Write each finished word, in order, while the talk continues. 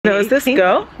There was this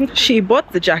girl, she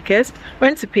bought the jacket,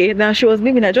 went to pay, now she was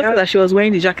leaving. I just that she was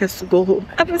wearing the jacket to go home.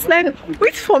 I was like,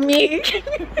 wait for me.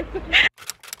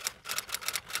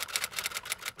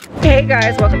 Hey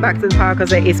guys, welcome back to the Power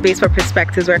Closet, a space for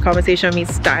perspectives where conversation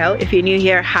meets style. If you're new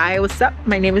here, hi, what's up?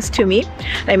 My name is Tumi.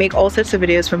 I make all sorts of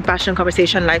videos from fashion,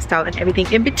 conversation, lifestyle, and everything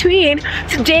in between.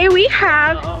 Today we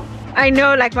have... I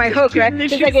know, like my hook, right?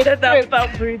 It's like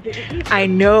I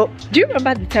know. Do you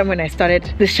remember the time when I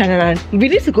started this channel and we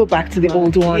need to go back to the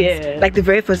old ones? Yeah. Like the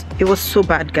very first, it was so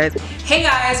bad, guys. Hey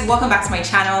guys, welcome back to my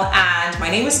channel, and my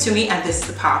name is Tumi and this is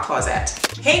the Power Closet.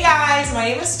 Hey guys, my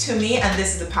name is Tumi and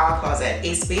this is the Power Closet,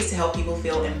 a space to help people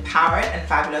feel empowered and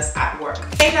fabulous at work.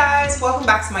 Hey guys, welcome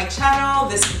back to my channel.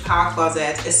 This is the Power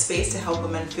Closet, a space to help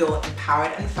women feel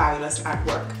empowered and fabulous at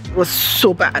work. It was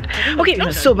so bad. Okay,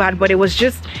 not so bad, but it was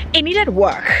just, it needed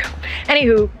work.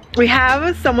 Anywho, we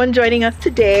have someone joining us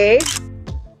today.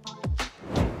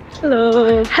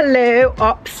 Hello. Hello,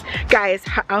 Ops. Guys,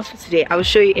 her outfit today, I will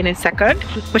show you in a second,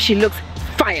 but she looks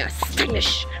fire,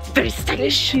 stylish, very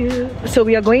stylish. So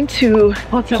we are going to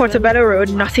Portobello Road,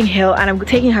 Notting Hill, and I'm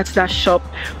taking her to that shop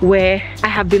where I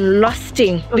have been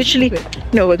lusting, literally,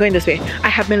 no, we're going this way. I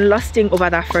have been lusting over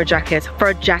that fur jackets.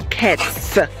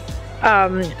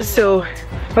 So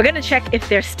we're gonna check if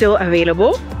they're still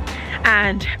available,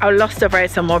 and I'll lust over it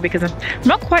some more because I'm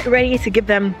not quite ready to give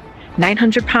them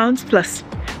 £900 plus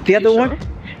the other one.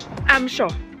 I'm sure,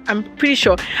 I'm pretty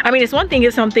sure. I mean, it's one thing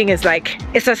if something is like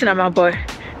a certain amount, but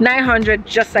 900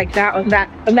 just like that on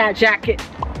that jacket.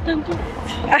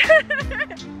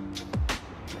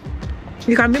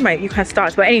 You can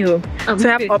start, but anywho, so we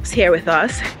have Ops here with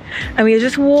us and we're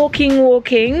just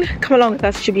walking. Come along with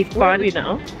us, should be fun. Where are we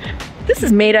now? This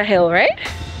is Maida Hill, right?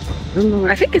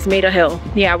 I think it's Maida Hill.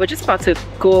 Yeah, we're just about to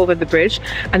go over the bridge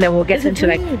and then we'll get into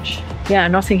like, yeah,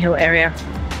 Notting Hill area.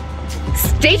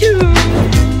 Stay tuned!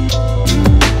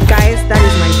 Guys, that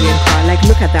is my dream car. Like,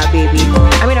 look at that baby.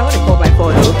 I mean, I want a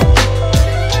 4x4 though.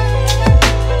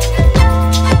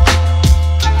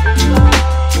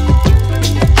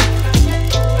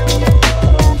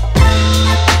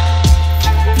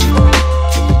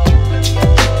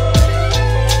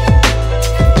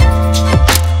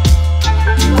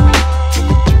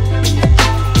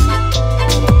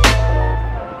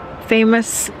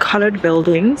 Famous colored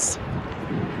buildings.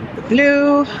 The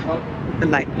blue, the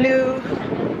light blue,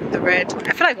 the red.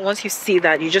 I feel like once you see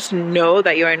that, you just know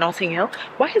that you're in Notting Hill.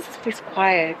 Why is this place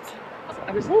quiet?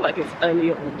 It's not like it's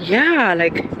early on. Yeah,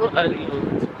 like it's not early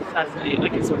on Saturday,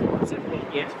 like it's on Saturday,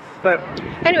 yeah. But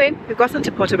anyway, we've gotten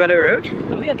to Portobello Road.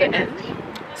 Are we at the end?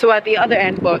 So at the other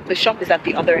end, but the shop is at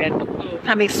the other end.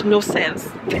 That makes no sense.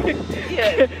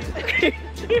 Yeah.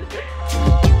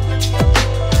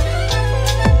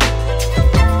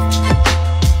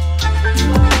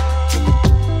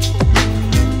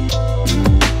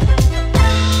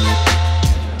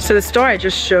 So the store I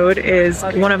just showed is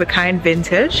one of a kind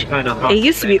vintage. It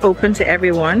used to be open to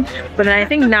everyone, but then I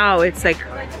think now it's like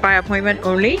by appointment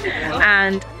only.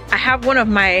 And I have one of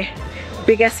my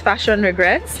biggest fashion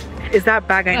regrets is that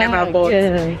bag I never bought.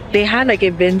 Yeah. They had like a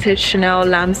vintage Chanel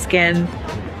lambskin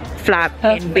flap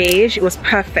in beige. It was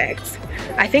perfect.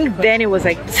 I think then it was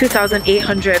like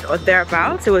 2,800 or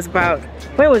thereabouts. It was about,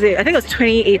 where was it? I think it was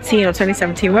 2018 or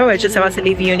 2017 when we were just about to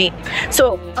leave uni.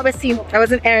 So obviously I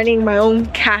wasn't earning my own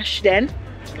cash then,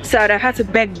 so I had to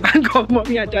beg bank of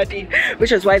mommy and daddy,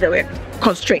 which is why there were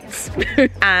constraints.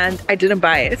 And I didn't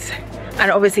buy it,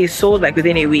 and obviously it sold like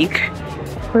within a week.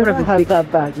 Whoever has that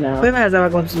bag now, whoever has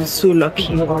that bag was so lucky.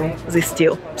 It's a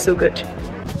steal. So good.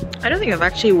 I don't think I've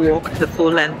actually walked the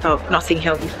full length of Notting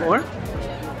Hill before,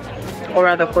 or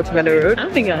rather Portobello Road. I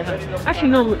don't think I have.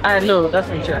 Actually, no, no, that's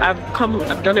not true.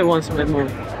 I've done it once with my mom.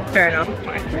 Fair enough.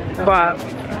 But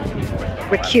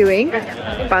we're queuing,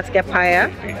 about to get paya.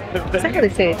 Is that how they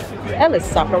say it? L is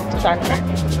supper.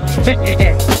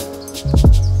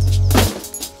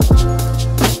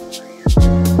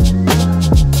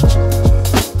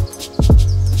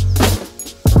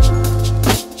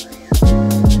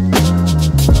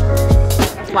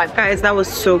 Guys, that was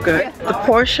so good. The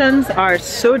portions are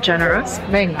so generous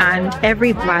and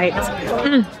every bite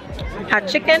had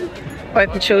chicken, or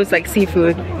if you chose like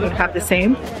seafood, it would have the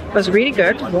same. It was really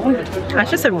good.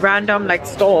 It's just a random like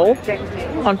stall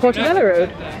on Portobello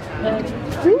Road.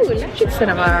 Ooh, electric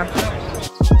cinema.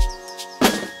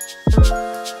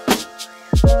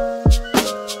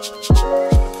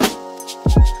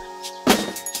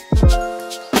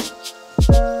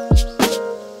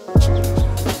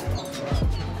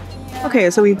 Okay,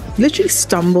 so we literally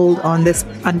stumbled on this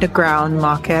underground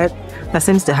market that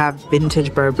seems to have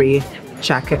vintage Burberry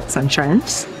jackets and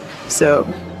trends. So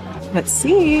let's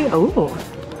see. Oh,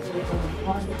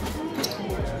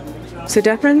 So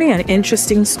definitely an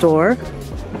interesting store.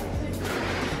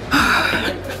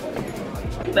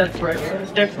 That's right.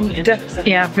 Definitely interesting.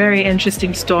 Yeah, very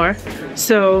interesting store.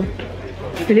 So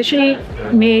we literally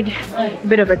made a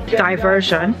bit of a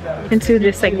diversion into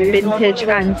this like vintage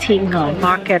antique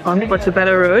market on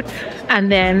Portobello Road,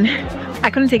 and then I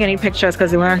couldn't take any pictures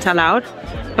because they weren't allowed,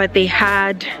 but they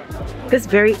had this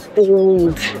very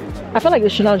old, I felt like the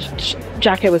Chanel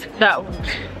jacket was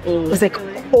like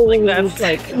old. That's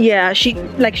like, yeah, she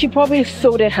probably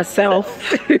sewed it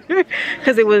herself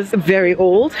because it was very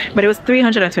old, but it was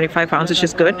 325 pounds, which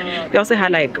is good. They also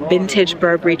had like vintage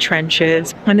Burberry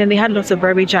trenches, and then they had lots of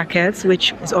Burberry jackets,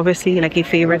 which is obviously like a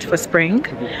favorite for spring,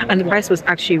 and the price was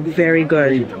actually very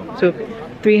good. So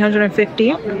 350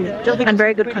 and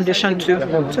very good condition too.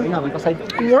 So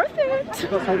worth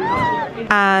it.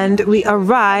 And we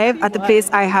arrive at the place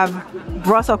I have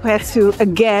brought up here to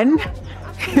again.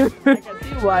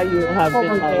 why you have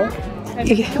been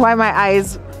like, why my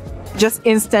eyes just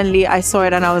instantly I saw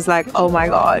it and I was like, oh my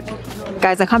god,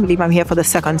 guys, I can't believe I'm here for the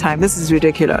second time. This is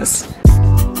ridiculous.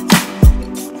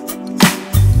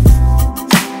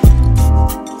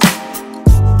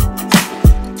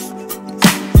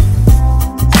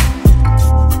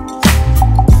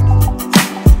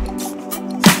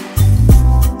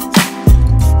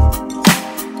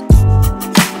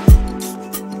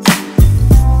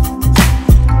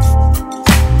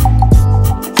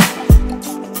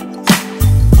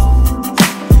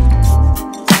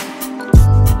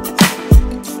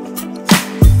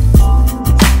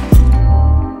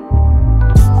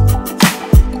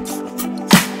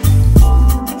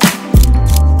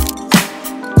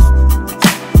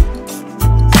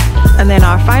 And then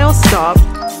our final stop,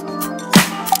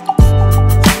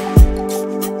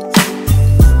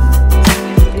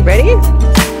 ready?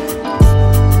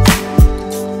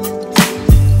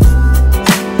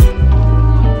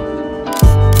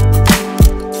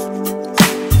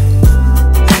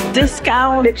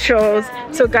 Discount it shows.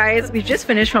 So guys, we just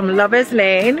finished from Lover's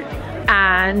Lane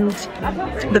and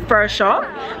the fur shop,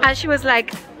 and she was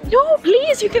like, no,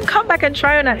 please, you can come back and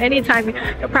try on at any time.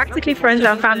 You're practically friends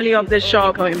and family of this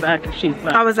shop. coming back if she's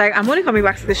back? I was like, I'm only coming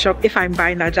back to this shop if I'm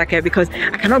buying that jacket because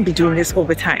I cannot be doing this all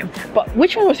the time. But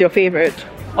which one was your favorite?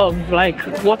 Of like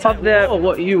what of the or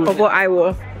what you Of what I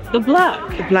wore? the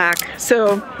black. The black.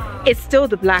 So it's still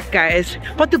the black, guys,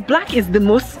 but the black is the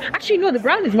most, actually no, the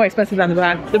brown is more expensive than the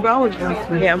black. The brown was really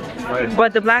expensive. Yeah,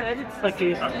 but the black It's like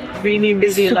a really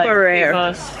super like rare.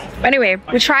 famous. Anyway,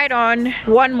 we tried on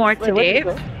one more today.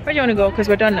 Where do you want to go? Because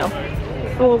we're done now.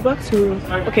 Oh, back to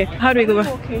Okay, how do we go?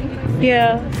 okay.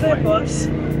 Yeah. The bus.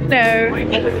 No.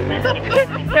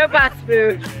 No fast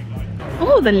food.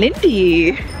 Oh, the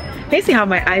Lindy. You see how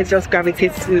my eyes just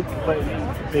gravitate to.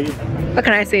 What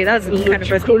can I say? That's kind of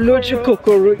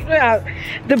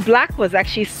the black was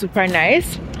actually super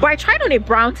nice. But I tried on a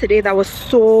brown today that was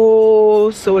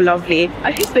so lovely.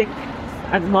 I just think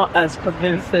I'm not as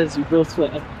convinced as you both were.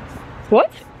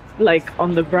 What? Like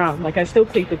on the brown. Like I still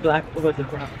pick the black over the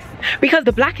brown. Because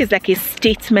the black is like a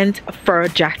statement fur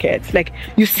jacket. Like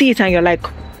you see it and you're like,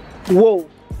 whoa.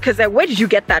 Because like, where did you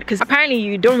get that? Because apparently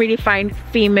you don't really find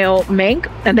female mink,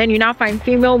 and then you now find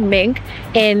female mink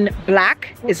in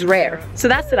black is rare. So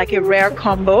that's like a rare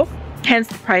combo, hence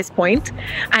the price point.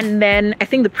 And then I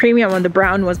think the premium on the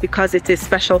brown was because it's a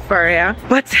special fur, yeah.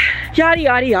 But yada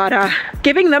yada yada,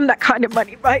 giving them that kind of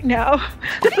money right now.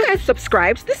 Have you guys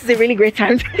subscribed? This is a really great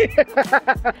time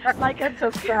to Like and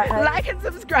subscribe. like and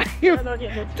subscribe. Turn on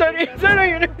your Turn on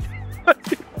your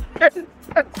notification.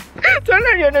 Turn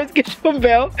on your notification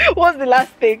bell. What's the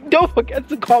last thing? Don't forget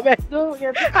to comment. Don't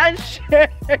forget to and share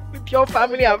with your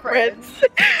family and friends.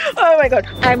 Oh my god,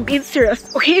 I'm being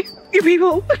serious, okay? You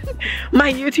people,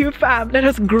 my YouTube fam, let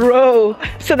us grow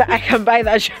so that I can buy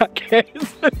that jacket.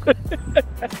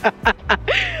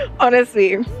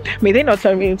 Honestly, may they not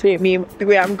turn me into a meme the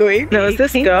way I'm going. There was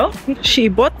this girl, she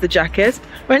bought the jacket,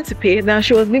 went to pay, now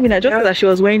she was leaving. I just thought that she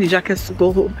was wearing the jacket to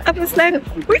go home. I was like,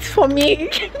 wait for me.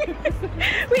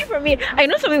 Wait for me. I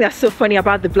know something that's so funny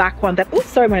about the black one that, oh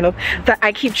sorry my love, that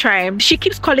I keep trying. She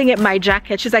keeps calling it my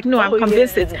jacket. She's like, no, I'm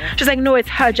convinced it's, she's like, no, it's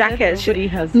her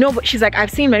jacket. No, but she's like, I've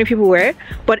seen many people wear it,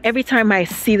 but every time I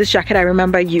see this jacket I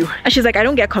remember you. And she's like, I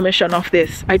don't get commission off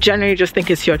this, I generally just think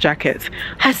it's your jacket.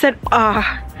 I said,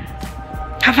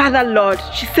 her father Lord,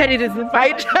 she said it is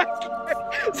my jacket.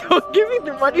 So give me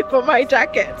the money for my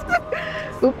jacket.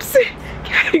 Oops.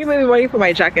 Give me the money for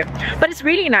my jacket. But it's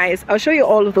really nice. I'll show you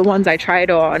all of the ones I tried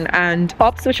on. And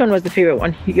Ops, which one was the favorite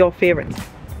one? Your favorite?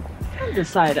 I can't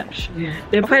decide actually.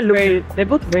 They're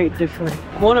both very different.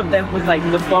 One of them was like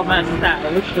the bomber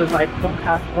style, which was like from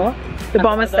Casper. The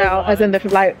bomber style, as in the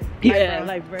like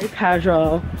like very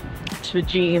casual to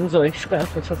jeans or a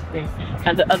skirt or something.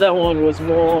 And the other one was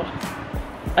more,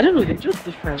 I don't know, they're just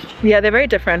different. Yeah, they're very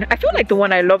different. I feel like the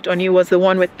one I loved on you was the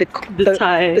one with the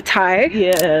tie. The tie.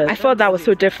 Yeah. I thought that was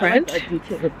so different.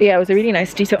 Yeah, it was a really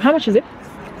nice detail. How much is it?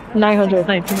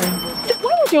 999.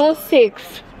 Why was your own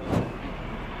 6?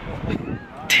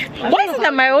 Why is it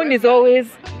that my own is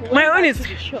always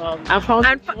I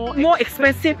found more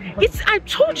expensive? I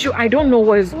told you I don't know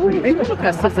what is. Oh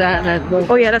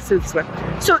yeah, that's this one.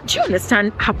 So do you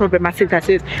understand how problematic that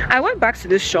is? I went back to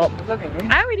this shop.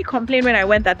 I already complained when I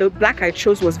went that the black I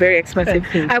chose was very expensive.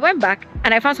 I went back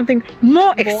and I found something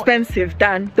more expensive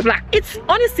than the black. It's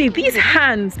honestly these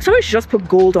hands. Somebody should just put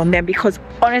gold on them, because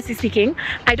honestly speaking,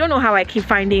 I don't know how I keep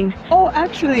finding. Oh,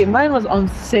 actually, mine was on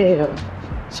sale.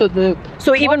 So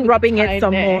even rubbing it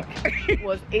some more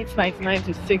was $8.99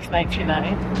 to $6.99,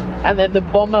 and then the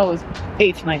bomber was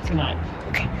 $8.99.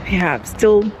 Okay, yeah,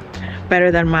 still better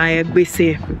than my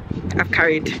BC I've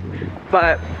carried,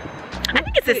 but I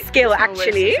think it's a skill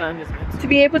actually to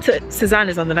be able to. Cezanne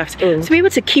is on the left. To be able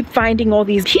to keep finding all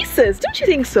these pieces, don't you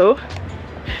think so?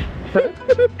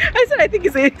 I said I think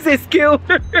it's a skill.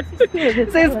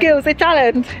 It's a skill. It's a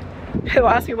talent. He'll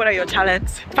ask me, what are your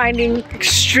talents? Finding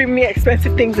extremely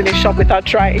expensive things in a shop without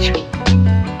trying.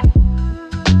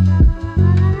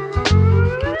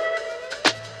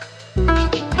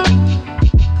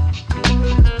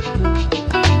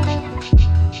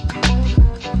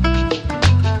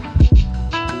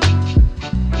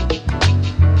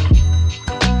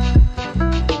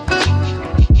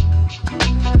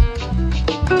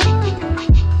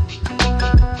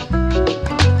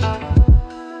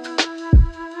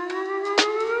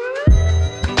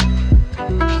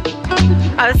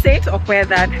 I was saying to Okwe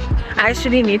that I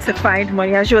actually need to find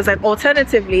money, and she was like,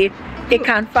 alternatively, it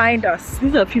can't find us.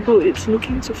 These are people it's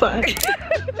looking to find.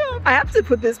 I have to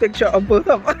put this picture of both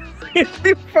of us in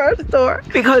the first store,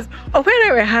 because Okwe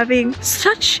and I were having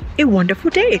such a wonderful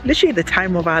day, literally the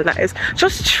time of our lives,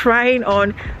 just trying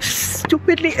on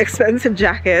stupidly expensive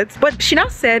jackets. But she now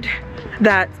said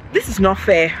that this is not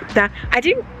fair, that I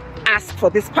didn't ask for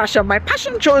this passion, my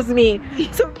passion chose me.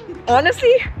 So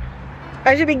honestly,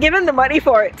 I should be given the money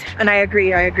for it. And I agree.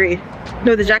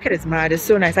 No, the jacket is mad. It's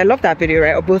so nice. I love that video,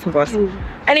 right? Of both of us.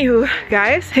 Anywho,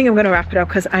 guys, I think I'm gonna wrap it up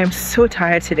because I'm so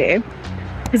tired today.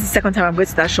 This is the second time I'm going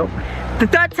to that shop. The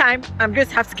third time, I'm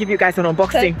just have to give you guys an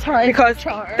unboxing, because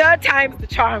third time's the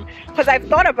charm. Because I've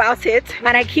thought about it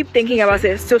and I keep thinking about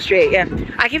it. So straight, yeah.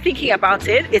 I keep thinking about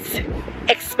it. It's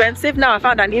expensive. Now I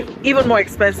found an even more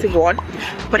expensive one,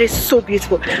 but it's so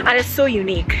beautiful and it's so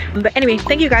unique. But anyway,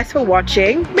 thank you guys for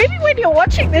watching. Maybe when you're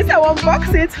watching this, I'll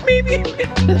unbox it. Maybe.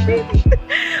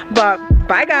 But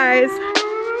bye guys.